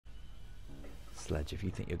Sledge, if you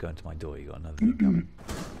think you're going to my door, you got another thing coming.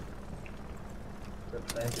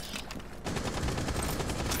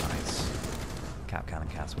 Nice. Cap cannon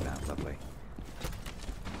castle down, lovely.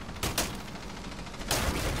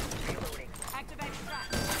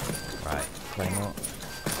 Right, Claymore.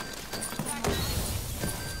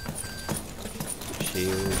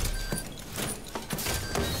 Shield.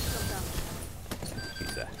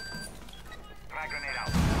 He's there.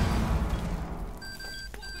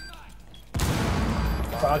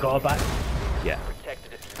 I got her back. Yeah.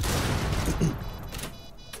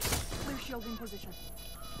 Clear shield in position.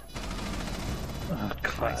 Oh,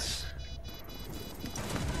 Nice.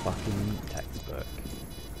 Fucking textbook.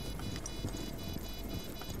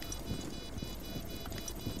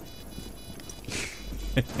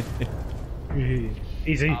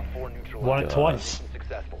 Easy. Won it God. twice.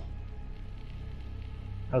 That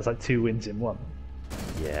was like 2 wins in 1.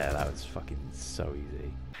 Yeah, that was fucking so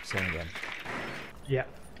easy. Same again. Yeah.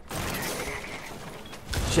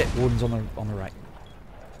 Shit, Warden's on the right.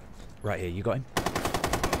 Right here, you got him?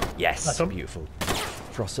 Yes, That's on. beautiful.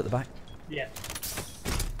 Frost at the back. Yeah.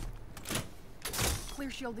 Clear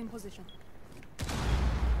shield in position.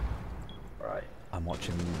 Right. I'm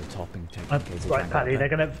watching the top in case they try Right, and go up Paddy,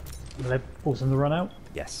 there. they're force them to run out.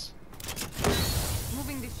 Yes.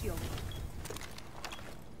 Moving this shield.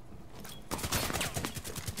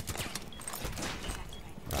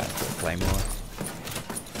 Right, Claymore.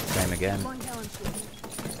 Same again. Going down shield.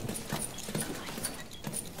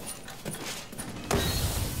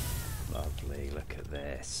 Lovely, look at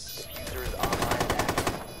this.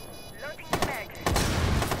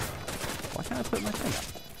 Why can't I put my thing up?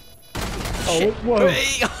 Oh, whoa.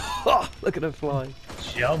 Hey! Oh, look at her fly.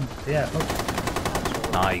 Jump. Yeah.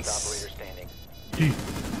 Nice. Gee.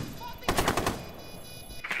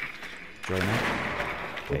 Drone out.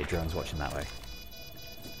 Okay, drone's watching that way.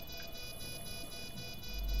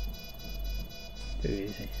 Too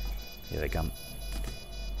easy. Here they come.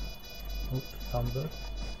 Oh, thunder.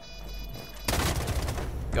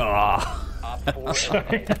 Oh!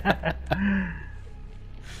 Sorry.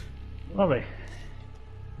 Lovely.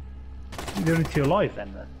 You're only 2 alive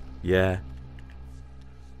then. Yeah.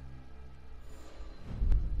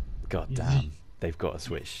 God damn. They've got to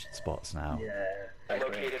switch spots now. Yeah.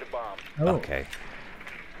 Located a bomb. Oh. Okay.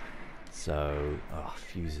 So,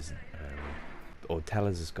 Fuse isn't or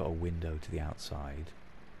Tellers has got a window to the outside.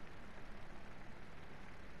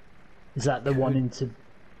 Is that the one into...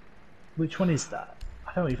 Which one is that?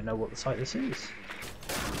 I don't even know what the site this is.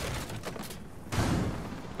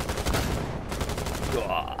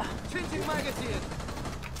 Changing magazine.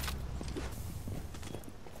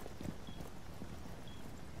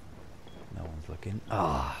 No one's looking.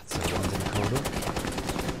 So one's in the corridor.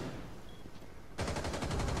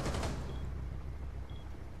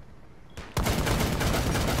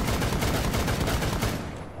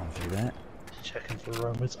 One through there. Checking for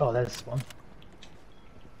rumors. Oh, there's one.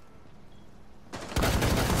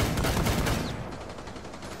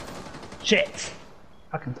 Shit!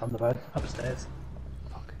 Fucking Thunderbird. Upstairs.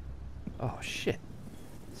 Fuck. Oh shit.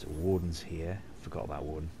 So Warden's here. Forgot about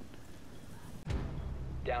Warden.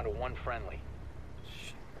 Down to 1 friendly.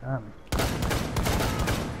 Shit. Damn.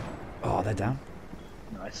 Oh, they're down.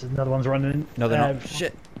 Nice. Another one's running in. No, they're not.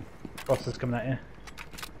 Shit. Froster's coming at you.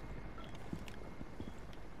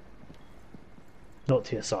 Not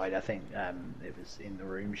to your side, I think it was in the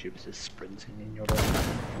room, she was just sprinting in your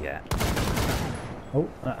direction. Yeah. Oh,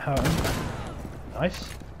 that hurt. Nice.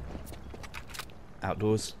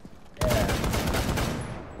 Outdoors. Yeah.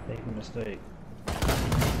 Big mistake.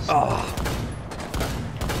 Oh.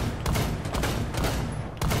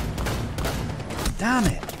 Damn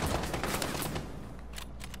it.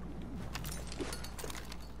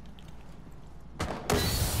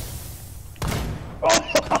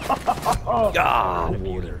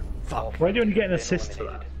 Warden. Fuck. Why do you only get an assist for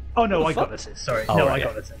that? Oh no, I got an assist, sorry. Oh, no, right, I yeah.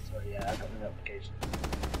 got an assist, sorry, yeah, I got the notification.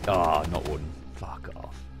 Oh, not Warden. Fuck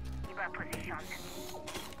off.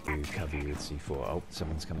 Do cover you with C4. Oh,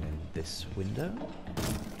 someone's coming in this window.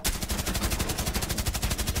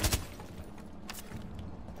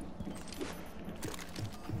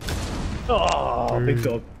 Oh, big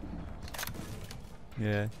dog.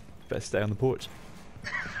 Yeah. Better stay on the porch.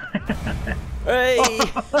 Hey!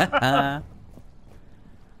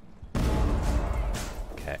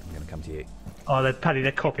 Okay, I'm gonna come to you. Oh, Paddy,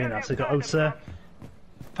 they're copying us. They got, oh sir.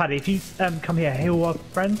 Paddy, if you come here, heal our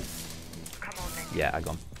friend. Yeah, I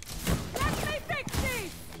got him.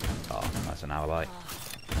 Oh, that's an ally.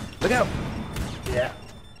 Look out! Yeah.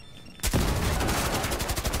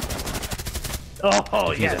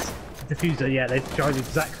 Oh, yes. Diffuser, yeah, they tried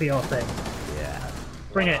exactly our thing. Yeah.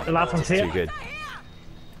 Bring it. The last one's Too here. good.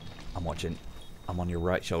 I'm watching. I'm on your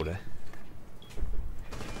right shoulder.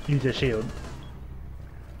 Use your shield.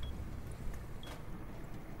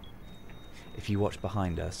 If you watch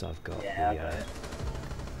behind us, I've got. Yeah, the, I got it.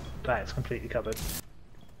 Back's completely covered.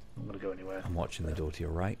 I'm gonna go anywhere. I'm watching the door to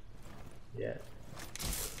your right. Yeah.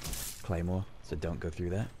 Claymore, so don't go through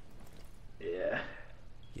there. Yeah.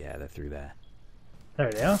 Yeah, they're through there.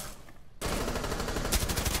 There they are.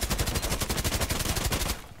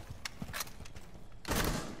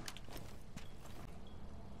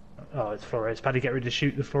 Oh, it's Flores. Paddy, get ready to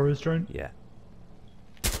shoot the Flores drone. Yeah.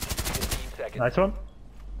 15 seconds. Nice one.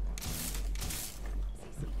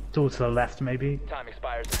 Door to the left, maybe. Time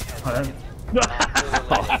expires in 10 I don't- seconds.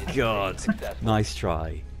 Oh God! Nice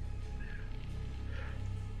try.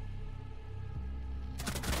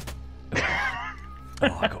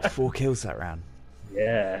 Oh, I got 4 kills that round.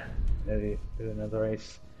 Yeah. Maybe do another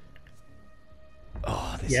race.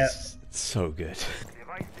 Oh, this Yeah. is so good.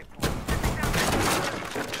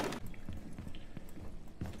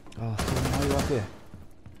 Oh, why are you up here?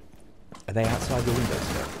 Are they outside the window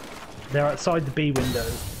still? They're outside the B window.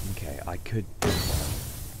 Okay, I could do one.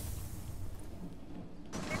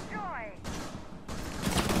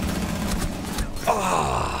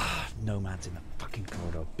 Ah, no man's in the fucking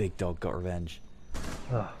corridor. Big dog got revenge.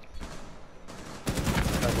 Oh.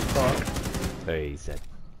 Double park. Oh, he said.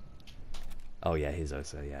 Oh yeah, his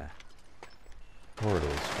also, yeah.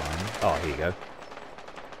 Corridor's fine. Oh, here you go.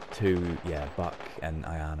 2, yeah, Buck and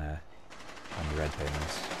Ayana on the red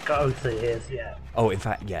pins. Got Osa here, yeah. Oh, in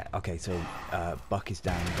fact, yeah. Okay, so Buck is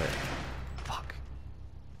down, but fuck,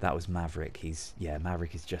 that was Maverick.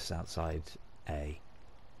 Maverick is just outside A.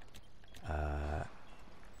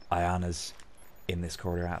 Ayana's in this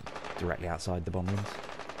corridor, directly outside the bomb rooms.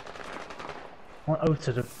 I want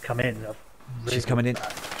Osa to come in. She's coming in.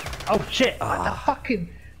 Oh shit! Ah. That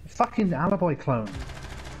fucking alibi clone.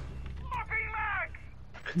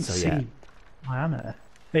 Couldn't So, see yeah. Diana.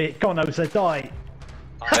 Hey, go on, Osa, die.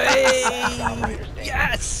 Hey!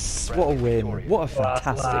 Yes! What a win! What a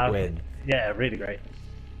fantastic Wow. win! Yeah, really great.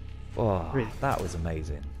 Oh, Really. that was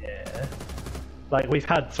amazing. Yeah. Like, we've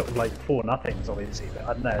had sort of like 4-0s, obviously, but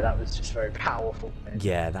I don't know, that was just very powerful.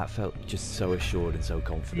 Yeah, that felt just so assured and so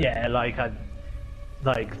confident. Yeah, like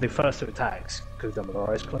the first 2 attacks could have done with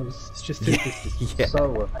our eyes closed. It's just, Yeah. it's just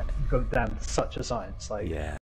so effective. You've got it down to such a science. Like, Yeah.